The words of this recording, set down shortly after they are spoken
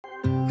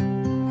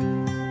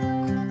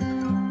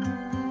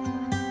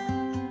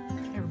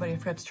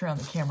forgot to turn on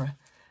the camera.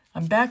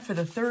 I'm back for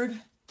the third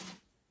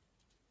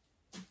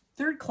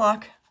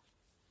clock.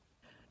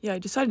 Yeah, I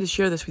decided to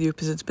share this with you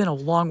because it's been a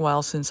long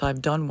while since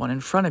I've done one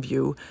in front of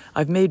you.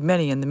 I've made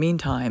many in the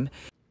meantime.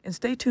 And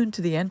stay tuned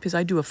to the end because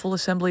I do a full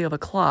assembly of a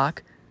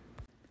clock.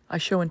 I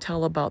show and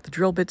tell about the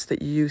drill bits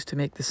that you use to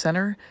make the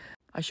center.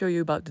 I show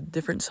you about the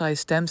different size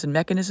stems and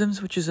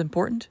mechanisms, which is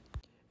important.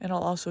 And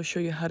I'll also show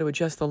you how to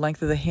adjust the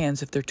length of the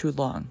hands if they're too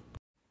long.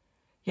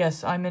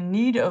 Yes, I'm in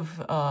need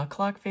of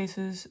clock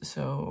faces,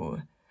 so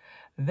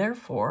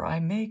therefore I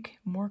make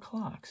more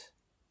clocks.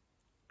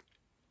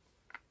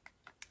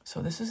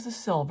 So this is the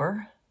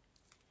silver,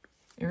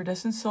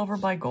 iridescent silver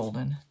by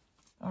golden.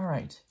 All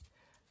right.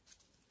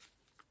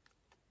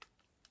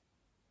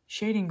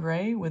 Shading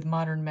gray with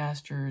Modern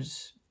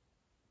Masters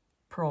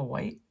pearl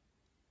white.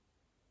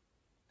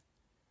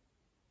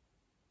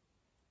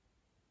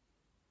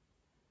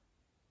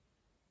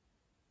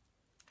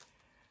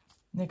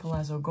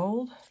 Nicolazzo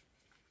gold.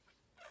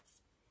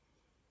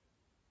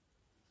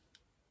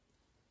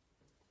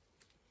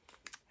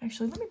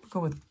 Actually, let me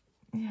go with,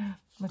 yeah,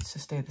 let's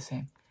just stay the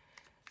same.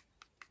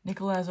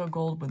 Nicolazzo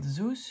gold with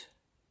Zeus.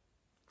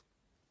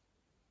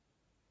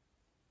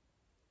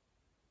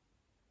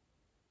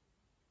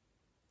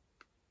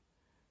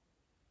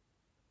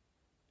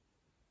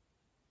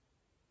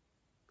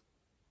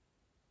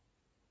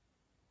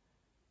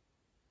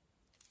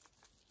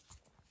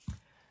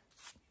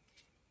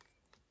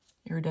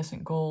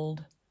 Iridescent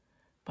gold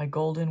by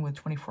Golden with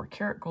 24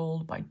 karat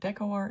gold by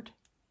DecoArt.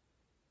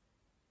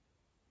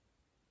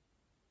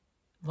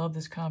 Love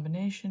this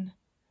combination.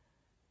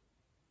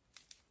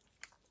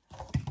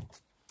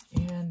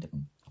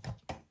 And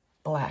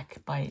black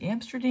by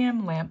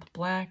Amsterdam, lamp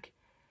black,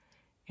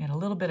 and a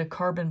little bit of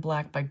carbon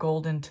black by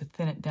Golden to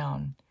thin it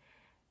down.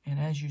 And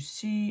as you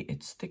see,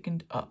 it's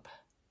thickened up.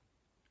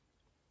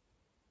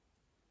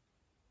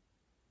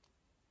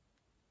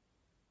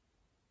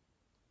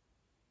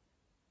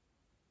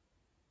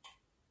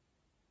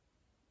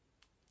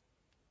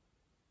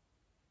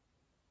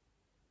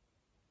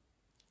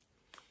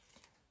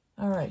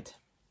 All right,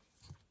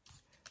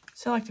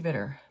 cell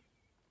activator.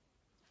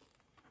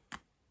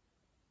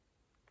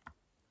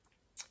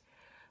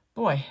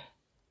 Boy,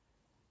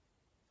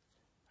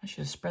 I should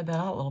have spread that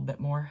out a little bit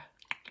more.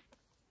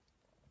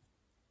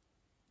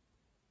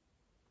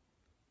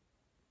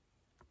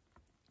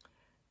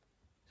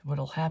 So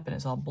what'll happen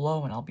is I'll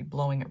blow and I'll be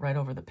blowing it right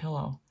over the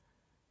pillow.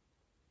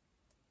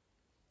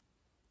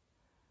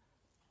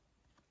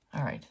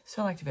 All right,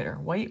 cell activator,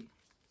 white.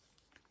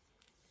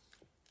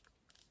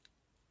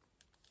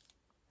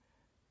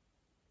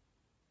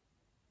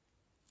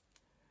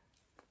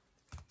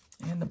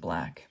 And the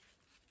black.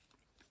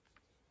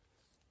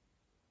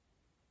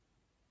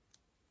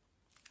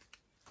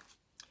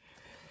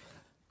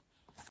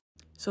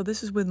 So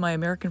this is with my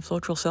American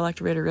Floetrol cell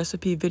activator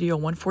recipe video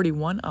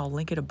 141. I'll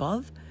link it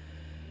above.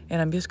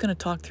 And I'm just going to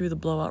talk through the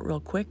blowout real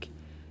quick.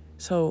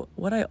 So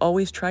what I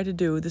always try to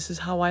do, this is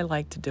how I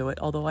like to do it,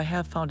 although I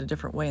have found a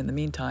different way in the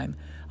meantime.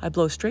 I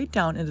blow straight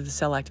down into the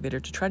cell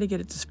activator to try to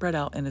get it to spread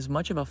out in as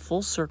much of a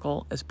full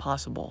circle as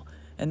possible.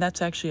 And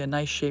that's actually a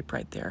nice shape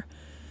right there.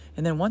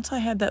 And then once I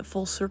had that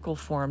full circle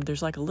formed,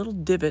 there's like a little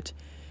divot,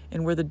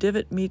 and where the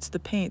divot meets the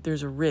paint,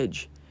 there's a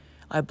ridge.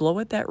 I blow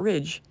at that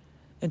ridge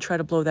and try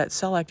to blow that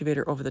cell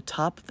activator over the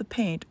top of the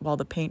paint while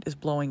the paint is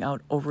blowing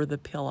out over the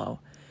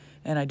pillow.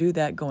 And I do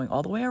that going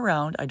all the way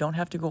around. I don't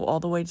have to go all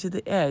the way to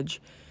the edge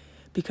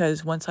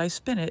because once I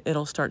spin it,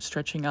 it'll start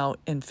stretching out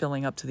and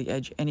filling up to the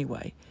edge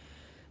anyway.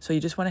 So you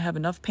just want to have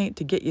enough paint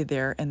to get you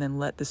there and then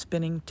let the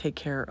spinning take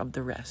care of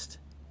the rest.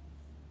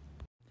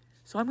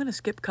 So I'm going to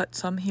skip cut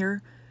some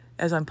here.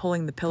 As I'm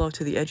pulling the pillow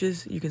to the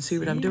edges, you can see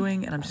what I'm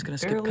doing, and I'm just going to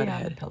skip cut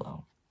ahead.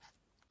 Pillow.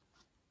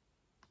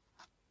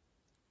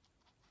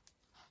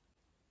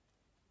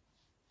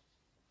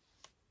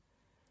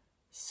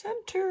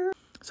 Center.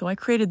 So I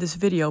created this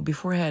video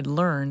before I had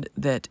learned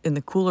that in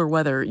the cooler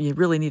weather, you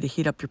really need to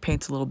heat up your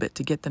paints a little bit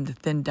to get them to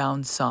thin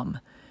down some.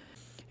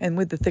 And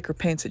with the thicker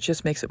paints, it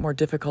just makes it more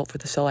difficult for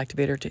the cell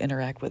activator to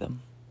interact with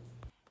them.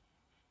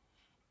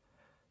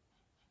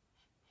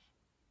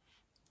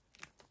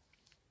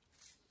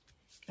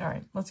 All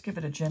right, let's give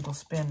it a gentle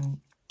spin.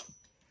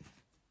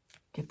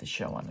 Get the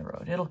show on the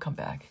road. It'll come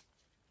back.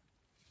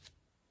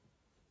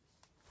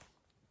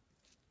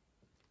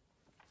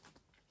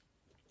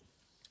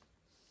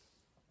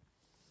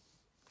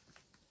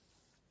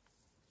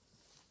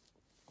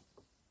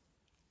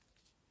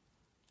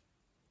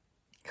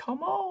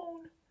 Come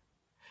on.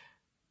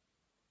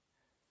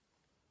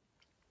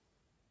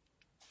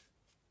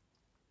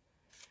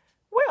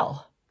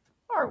 Well,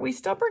 aren't we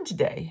stubborn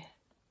today?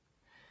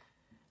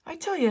 I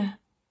tell you,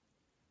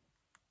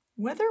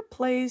 weather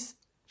plays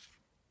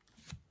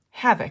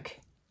havoc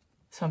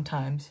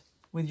sometimes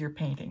with your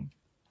painting.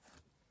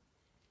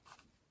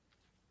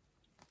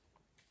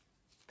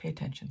 Pay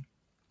attention.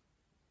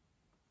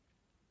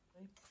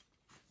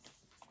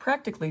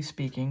 Practically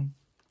speaking,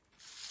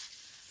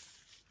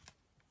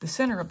 the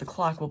center of the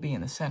clock will be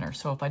in the center.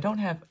 So if I don't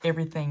have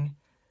everything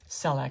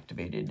cell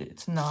activated,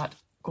 it's not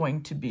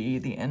going to be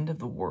the end of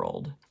the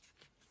world.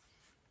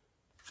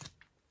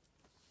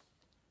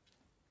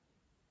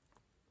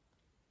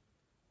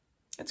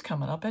 It's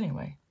coming up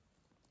anyway.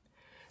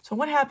 So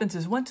what happens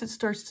is once it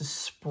starts to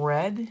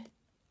spread,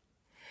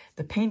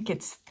 the paint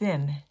gets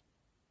thin,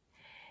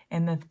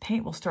 and then the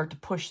paint will start to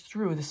push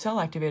through the cell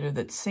activator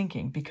that's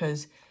sinking,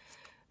 because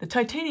the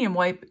titanium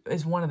white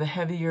is one of the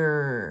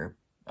heavier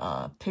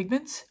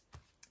pigments.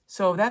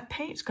 So that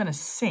paint's going to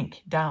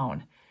sink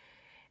down.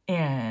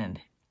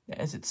 And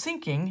as it's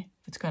sinking,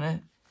 it's going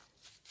to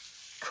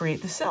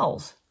create the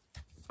cells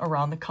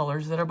around the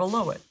colors that are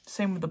below it.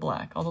 Same with the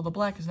black, although the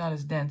black is not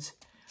as dense.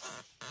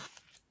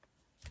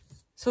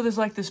 So there's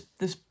like this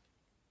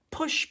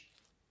push,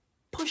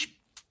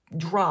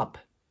 drop,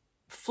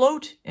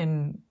 float,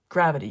 and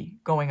gravity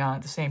going on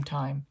at the same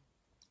time,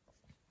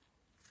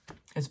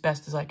 as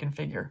best as I can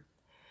figure.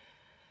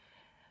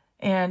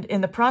 And in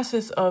the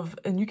process of,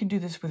 and you can do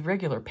this with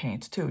regular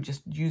paints too,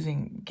 just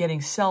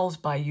getting cells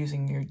by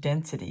using your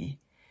density,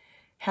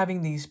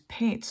 having these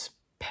paints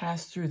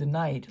pass through the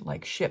night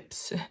like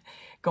ships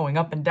going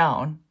up and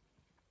down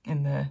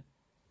in the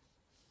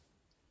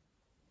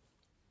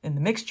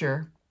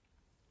mixture,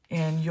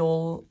 and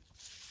you'll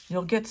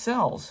get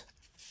cells.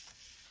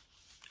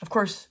 Of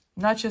course,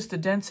 not just the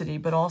density,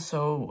 but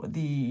also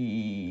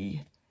the,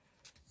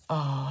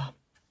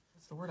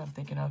 what's the word I'm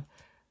thinking of?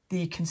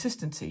 The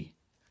consistency.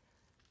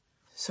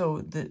 So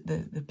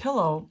the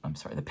pillow, I'm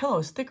sorry, the pillow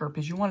is thicker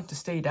because you want it to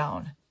stay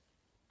down.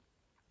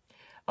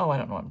 Oh, I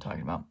don't know what I'm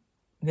talking about.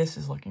 This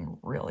is looking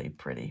really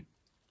pretty.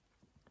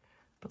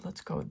 But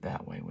let's go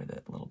that way with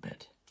it a little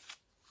bit.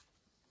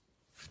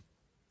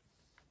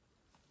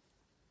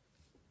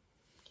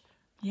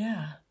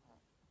 Yeah.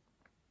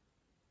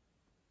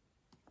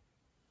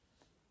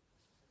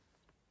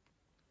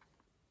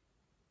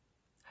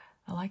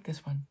 I like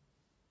this one.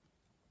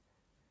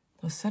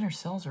 Those center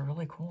cells are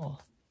really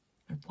cool.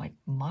 They're like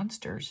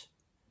monsters.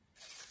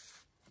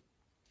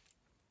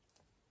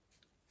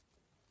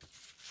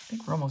 I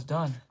think we're almost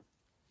done.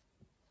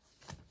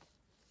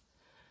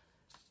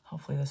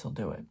 Hopefully this will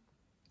do it.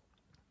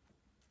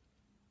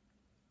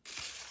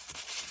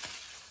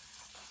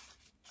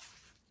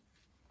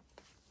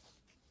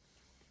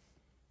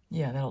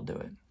 Yeah, that'll do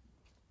it.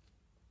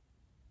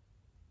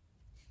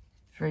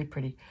 Very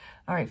pretty.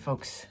 All right,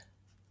 folks.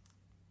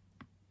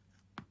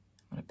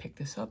 I'm going to pick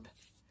this up,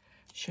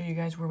 show you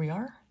guys where we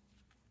are.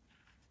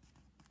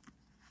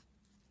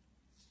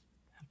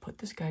 And put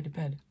this guy to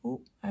bed.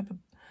 Oh, I have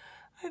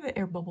an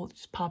air bubble that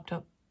just popped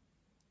up.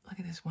 Look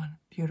at this one.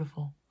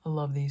 Beautiful. I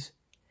love these.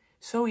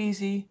 So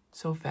easy,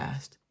 so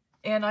fast.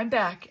 And I'm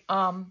back.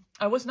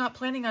 I was not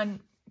planning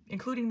on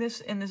including this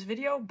in this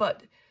video,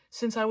 but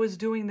since I was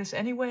doing this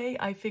anyway,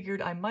 I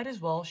figured I might as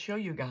well show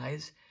you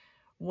guys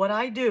what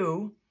I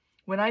do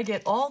when I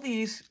get all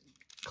these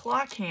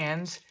clock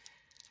hands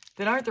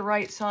that aren't the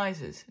right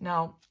sizes.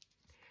 Now,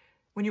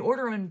 when you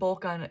order them in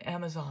bulk on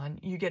Amazon,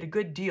 you get a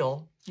good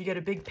deal. You get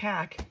a big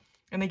pack,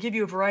 and they give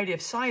you a variety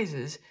of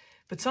sizes,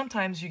 but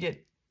sometimes you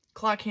get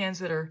clock hands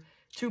that are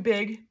too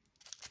big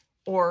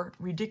or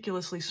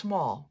ridiculously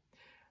small.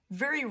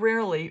 Very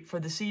rarely for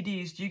the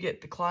CDs do you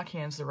get the clock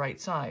hands the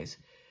right size.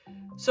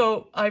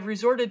 So I've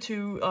resorted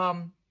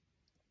to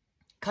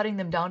cutting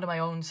them down to my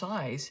own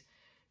size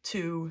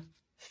to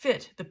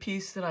fit the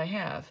piece that I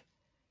have.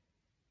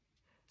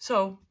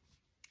 So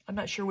I'm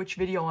not sure which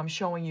video I'm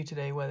showing you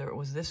today, whether it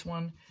was this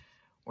one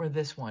or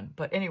this one.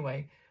 But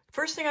anyway,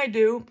 first thing I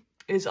do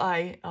is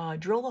I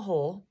drill the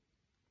hole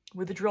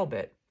with a drill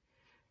bit.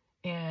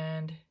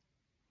 And,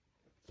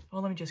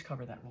 well, let me just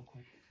cover that real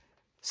quick.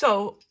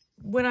 So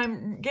when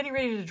I'm getting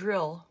ready to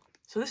drill,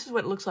 so this is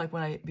what it looks like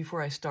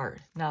before I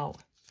start. Now,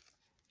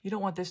 you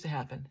don't want this to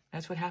happen.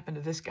 That's what happened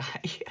to this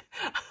guy.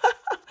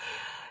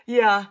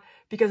 Yeah,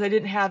 because I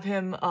didn't have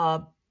him,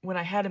 when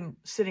I had him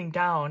sitting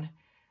down,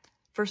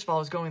 first of all, I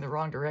was going the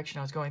wrong direction.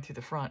 I was going through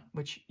the front,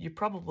 which you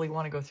probably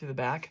want to go through the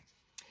back.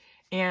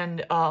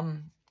 And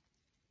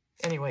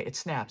anyway, it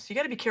snaps. You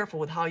got to be careful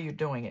with how you're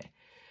doing it.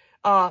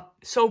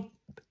 So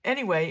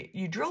anyway,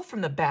 you drill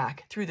from the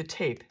back through the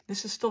tape.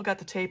 This has still got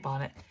the tape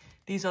on it.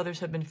 These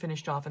others have been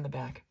finished off in the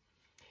back.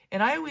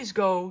 And I always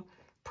go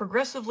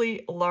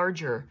progressively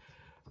larger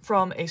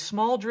from a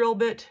small drill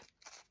bit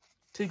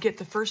to get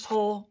the first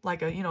hole,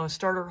 like a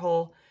starter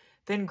hole,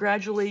 then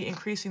gradually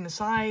increasing the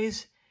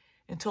size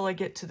until I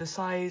get to the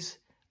size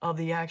of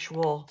the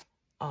actual,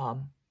 I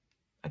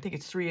think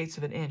it's 3/8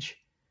 of an inch,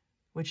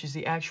 which is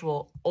the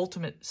actual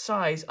ultimate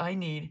size I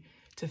need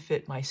to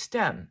fit my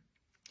stem.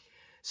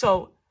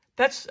 So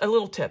that's a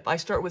little tip. I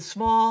start with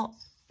small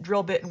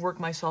drill bit and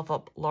work myself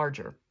up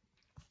larger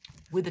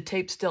with the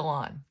tape still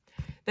on.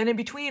 Then in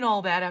between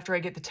all that, after I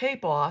get the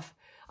tape off,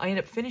 I end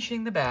up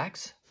finishing the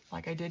backs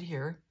like I did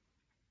here.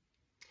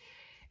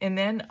 And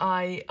then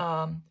I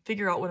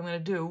figure out what I'm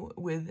going to do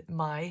with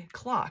my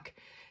clock.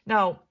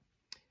 Now,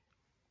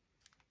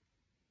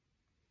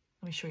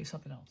 let me show you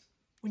something else.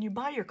 When you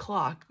buy your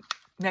clock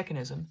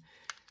mechanism,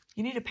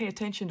 you need to pay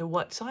attention to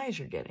what size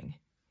you're getting.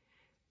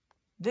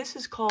 This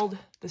is called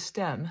the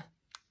stem.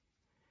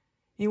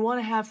 you want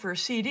to have for a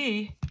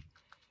CD,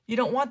 you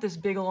don't want this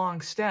big long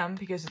stem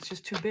because it's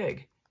just too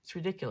big. It's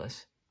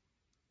ridiculous.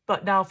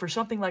 But now for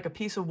something like a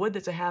piece of wood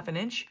that's a 1/2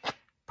 inch,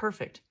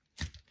 perfect.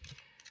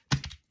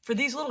 For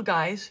these little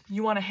guys,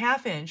 you want a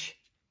 1/2 inch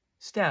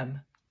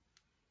stem.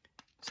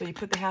 So you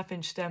put the 1/2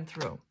 inch stem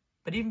through.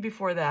 But even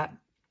before that,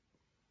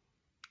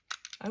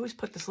 I always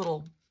put this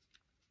little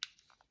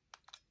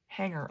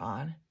hanger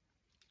on.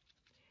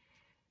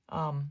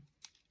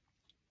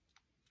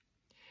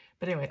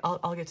 But anyway,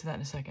 I'll get to that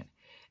in a second.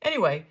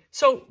 Anyway,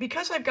 so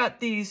because I've got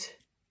these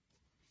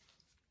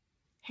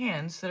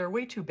hands that are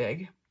way too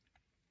big,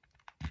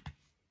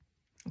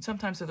 and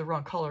sometimes they're the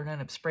wrong color and I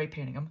end up spray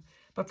painting them,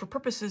 but for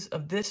purposes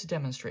of this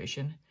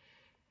demonstration,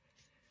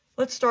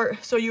 let's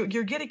start. So you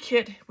get a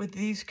kit with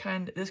these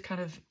kind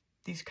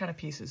of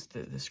pieces: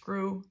 the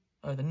screw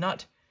or the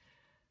nut,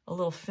 a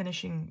little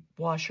finishing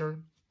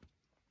washer.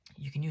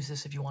 You can use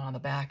this if you want on the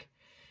back.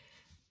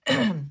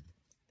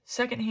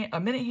 Second hand,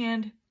 a minute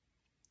hand,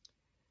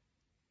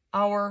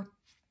 hour,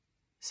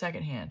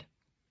 second hand.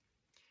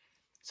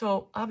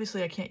 So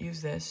obviously I can't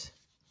use this.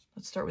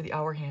 Let's start with the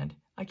hour hand.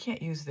 I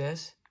can't use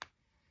this.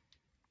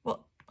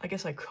 Well, I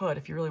guess I could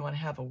if you really want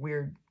to have a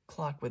weird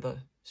clock with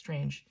a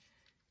strange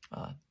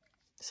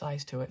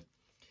size to it.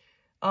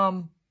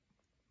 But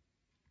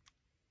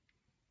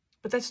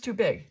that's too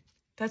big.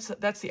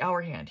 That's the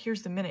hour hand.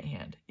 Here's the minute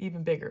hand,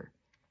 even bigger.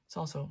 It's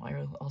also, I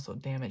also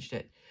damaged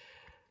it.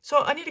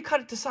 So I need to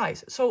cut it to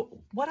size.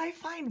 So what I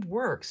find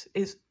works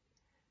is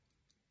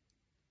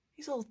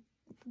these little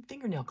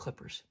fingernail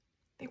clippers.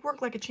 They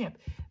work like a champ.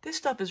 This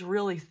stuff is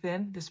really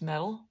thin, this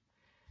metal.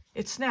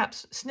 It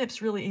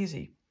snips really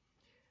easy.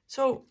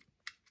 So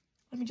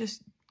let me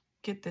just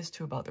get this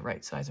to about the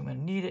right size. I'm going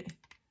to knead it.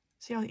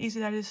 See how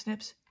easy that is,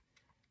 snips?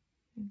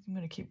 I'm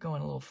going to keep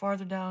going a little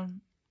farther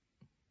down.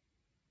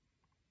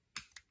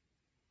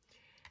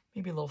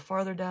 Maybe a little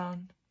farther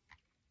down.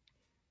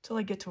 Until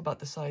I get to about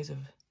the size of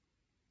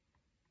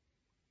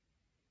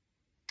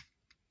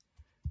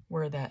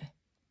where that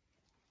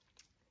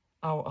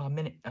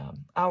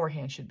hour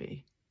hand should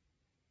be.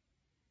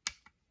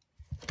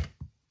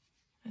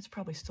 That's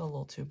probably still a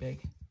little too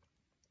big.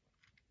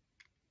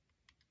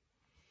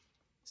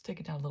 Let's take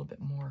it down a little bit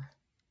more.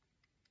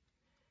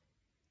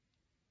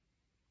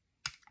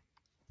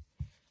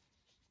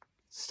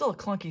 It's still a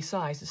clunky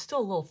size. It's still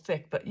a little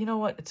thick, but you know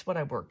what? It's what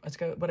I work. It's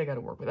what I got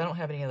to work with. I don't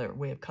have any other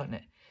way of cutting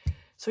it.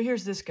 So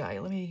here's this guy.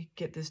 Let me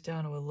get this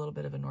down to a little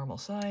bit of a normal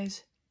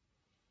size.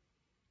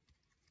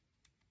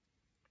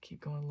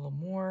 Keep going a little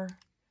more.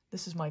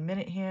 This is my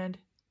minute hand.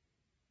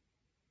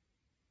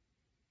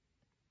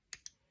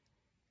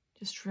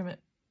 Just trim it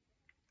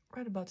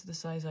right about to the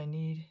size I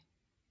need.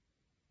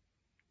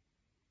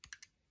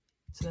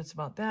 So that's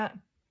about that.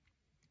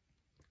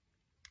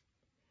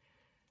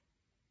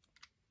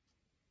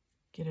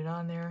 Get it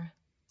on there.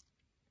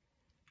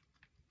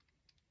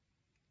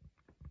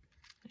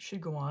 It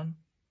should go on.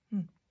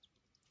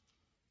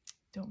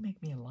 Don't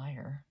make me a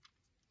liar.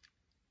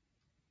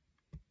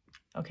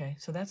 Okay,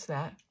 so that's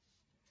that.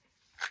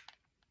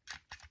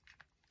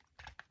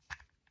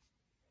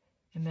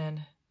 And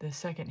then the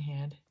second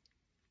hand.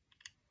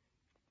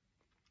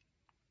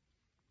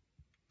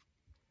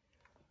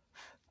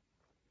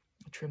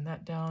 I'll trim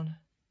that down.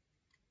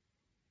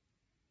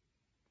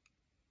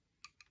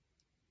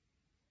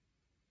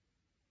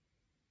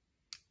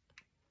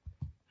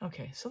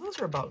 Okay, so those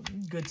are about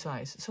good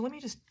size. So let me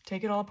just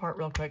take it all apart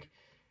real quick.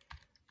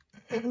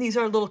 These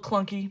are a little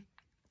clunky.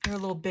 They're a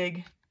little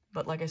big,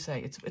 but like I say,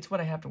 it's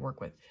what I have to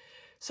work with.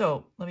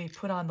 So let me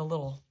put on the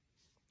little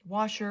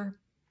washer,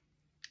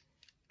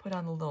 put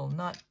on the little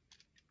nut.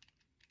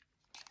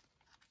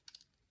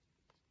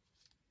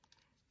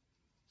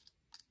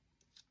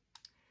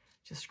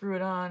 Just screw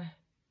it on.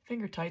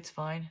 Finger tight's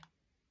fine.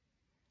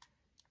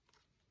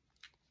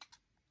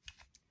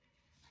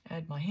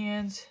 Add my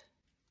hands.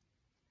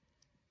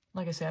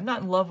 Like I say, I'm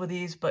not in love with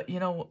these, but you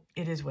know,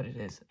 it is what it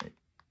is.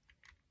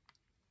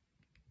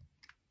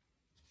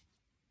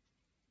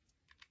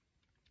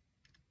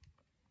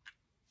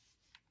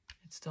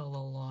 It's still a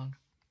little long.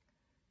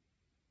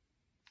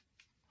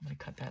 I'm going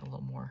to cut that a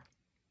little more.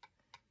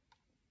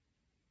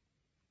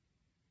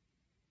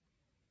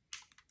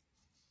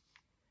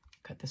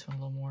 Cut this one a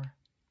little more.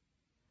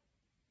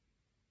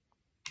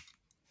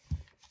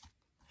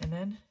 And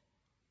then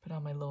put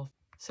on my little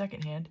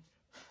second hand.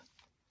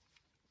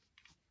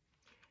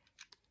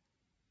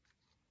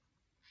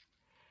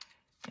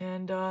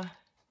 And if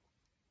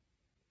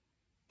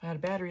I had a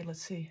battery,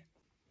 let's see.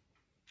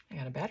 I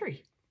got a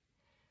battery.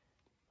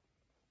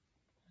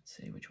 Let's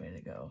see which way to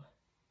go.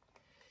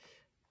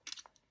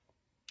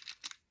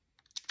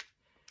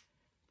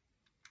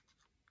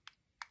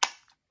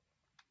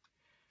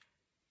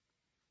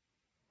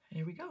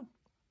 Here we go.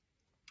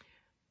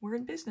 We're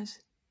in business.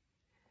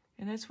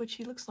 And that's what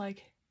she looks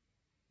like.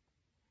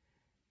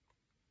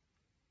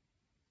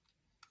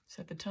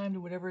 Set the time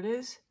to whatever it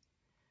is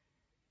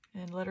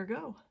and let her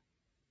go.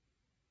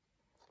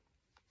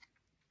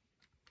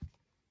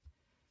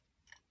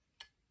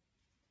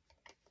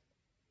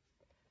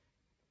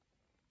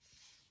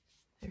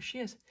 There There she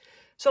is.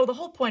 So the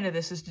whole point of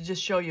this is to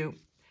just show you,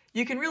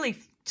 you can really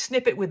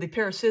snip it with a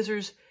pair of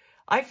scissors.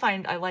 I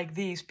find I like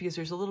these because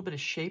there's a little bit of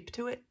shape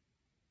to it.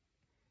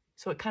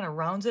 So it kind of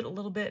rounds it a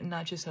little bit and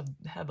not just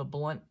have a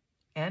blunt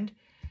end.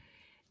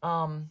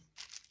 But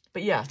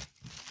yeah,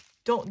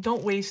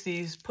 don't waste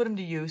these. Put them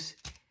to use.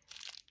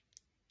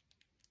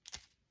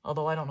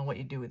 Although I don't know what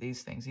you do with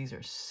these things. These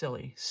are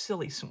silly,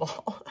 silly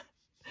small.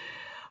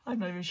 I'm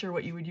not even sure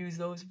what you would use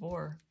those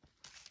for.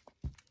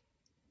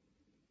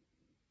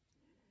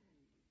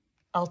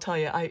 I'll tell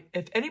you,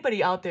 if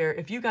anybody out there,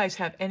 if you guys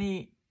have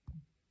any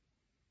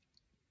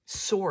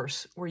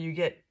source where you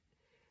get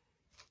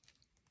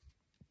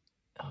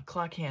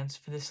clock hands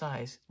for this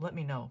size, let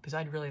me know, because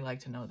I'd really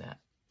like to know that.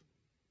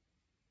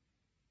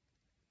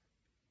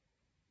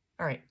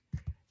 All right,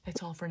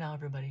 that's all for now,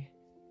 everybody.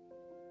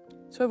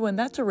 So everyone,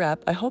 that's a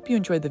wrap. I hope you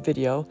enjoyed the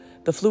video,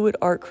 the fluid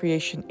art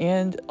creation,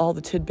 and all the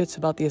tidbits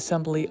about the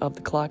assembly of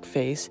the clock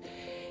face.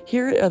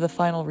 Here are the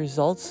final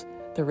results,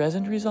 the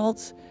resin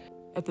results.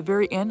 At the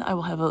very end, I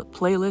will have a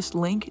playlist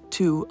link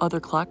to other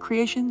clock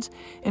creations.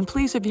 And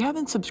please, if you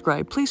haven't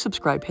subscribed, please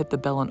subscribe, hit the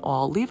bell and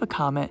all, leave a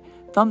comment.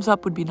 Thumbs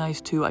up would be nice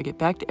too. I get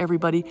back to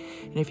everybody.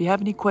 And if you have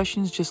any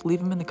questions, just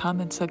leave them in the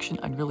comment section.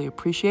 I'd really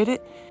appreciate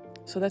it.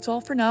 So that's all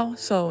for now.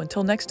 So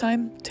until next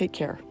time, take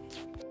care.